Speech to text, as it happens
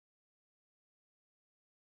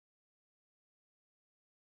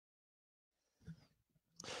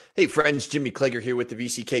Hey friends, Jimmy Klager here with the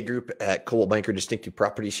VCK Group at Coldwell Banker Distinctive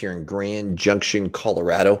Properties here in Grand Junction,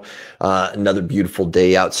 Colorado. Another beautiful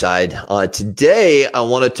day outside. Today, I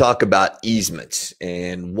want to talk about easements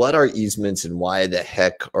and what are easements and why the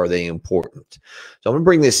heck are they important? So I'm going to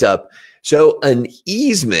bring this up. So an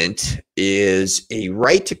easement is a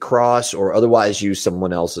right to cross or otherwise use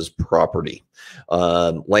someone else's property,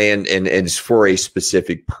 land, and it's for a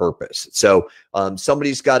specific purpose. So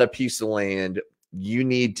somebody's got a piece of land. You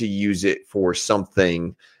need to use it for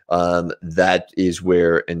something. That is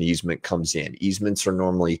where an easement comes in. Easements are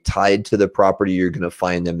normally tied to the property. You're going to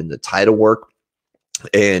find them in the title work.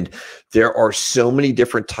 And there are so many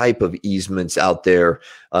different type of easements out there.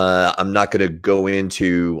 I'm not going to go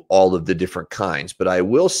into all of the different kinds, but I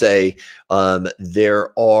will say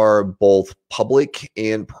there are both public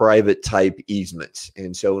and private type easements.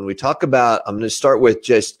 And so when we talk about, I'm going to start with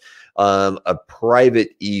just a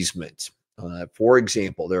private easement. For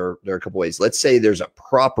example, there are a couple ways. Let's say there's a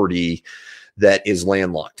property that is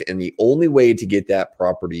landlocked, and the only way to get that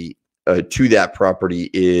property to that property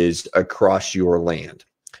is across your land.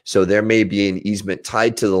 So there may be an easement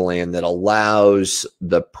tied to the land that allows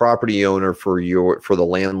the property owner for the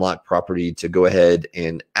landlocked property to go ahead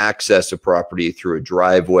and access a property through a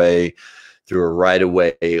driveway, through a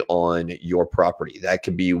right-of-way on your property. That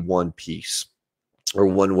could be one piece, or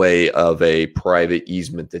one way of a private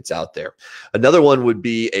easement that's out there. Another one would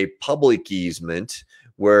be a public easement,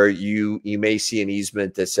 where you may see an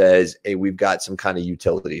easement that says, hey, we've got some kind of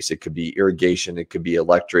utilities. It could be irrigation, it could be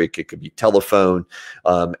electric, it could be telephone,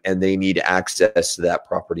 and they need access to that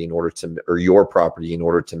property in order to, or your property in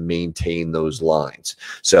order to maintain those lines.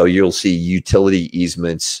 So you'll see utility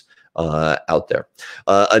easements out there.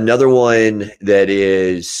 Another one that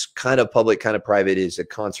is kind of public, kind of private is a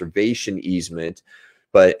conservation easement.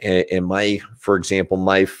 But for example,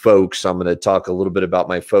 my folks, I'm going to talk a little bit about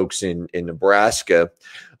my folks in Nebraska.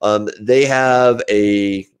 They have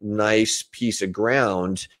a nice piece of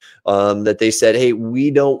ground that they said, hey,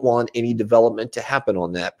 we don't want any development to happen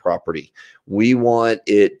on that property. We want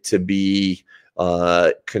it to be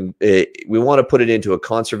we want to put it into a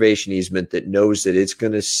conservation easement that knows that it's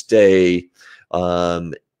going to stay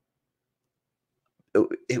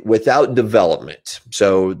without development,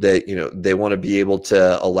 so that they want to be able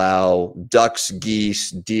to allow ducks,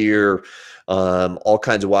 geese, deer, all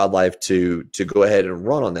kinds of wildlife to go ahead and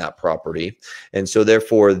run on that property. And so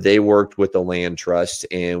therefore they worked with the land trust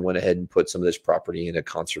and went ahead and put some of this property in a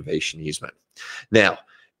conservation easement. Now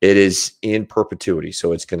it is in perpetuity,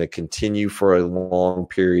 so it's going to continue for a long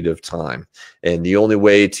period of time. And the only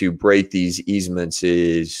way to break these easements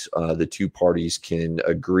is the two parties can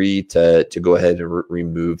agree to go ahead and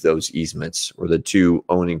remove those easements, or the two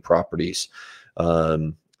owning properties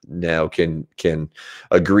now can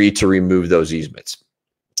agree to remove those easements.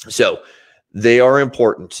 So they are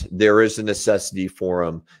important. There is a necessity for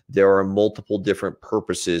them. There are multiple different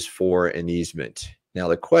purposes for an easement. Now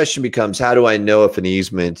the question becomes, how do I know if an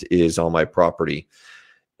easement is on my property?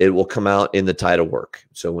 It will come out in the title work.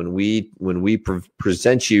 So when we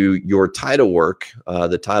present you your title work,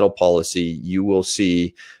 the title policy, you will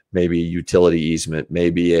see maybe a utility easement,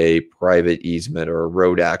 maybe a private easement, or a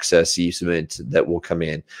road access easement that will come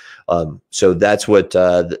in. So that's what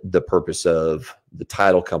the purpose of the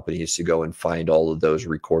title company is, to go and find all of those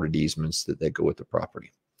recorded easements that go with the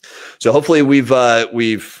property. So hopefully we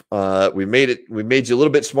made you a little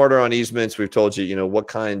bit smarter on easements. We've told you, what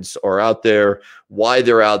kinds are out there, why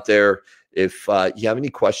they're out there. If you have any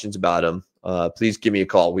questions about them, please give me a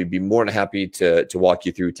call. We'd be more than happy to walk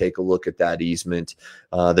you through, take a look at that easement.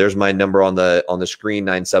 There's my number on the screen,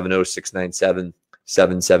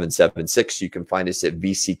 970-697-7776. You can find us at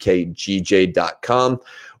vckgj.com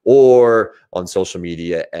or on social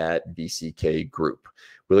media at VCK Group.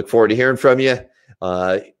 We look forward to hearing from you.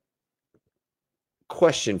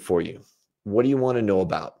 Question for you. What do you want to know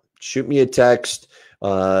about? Shoot me a text,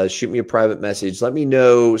 shoot me a private message. Let me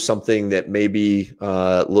know something that may be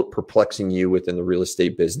perplexing you within the real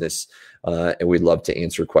estate business. And we'd love to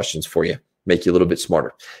answer questions for you, make you a little bit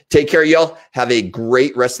smarter. Take care, y'all. Have a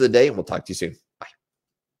great rest of the day, and we'll talk to you soon.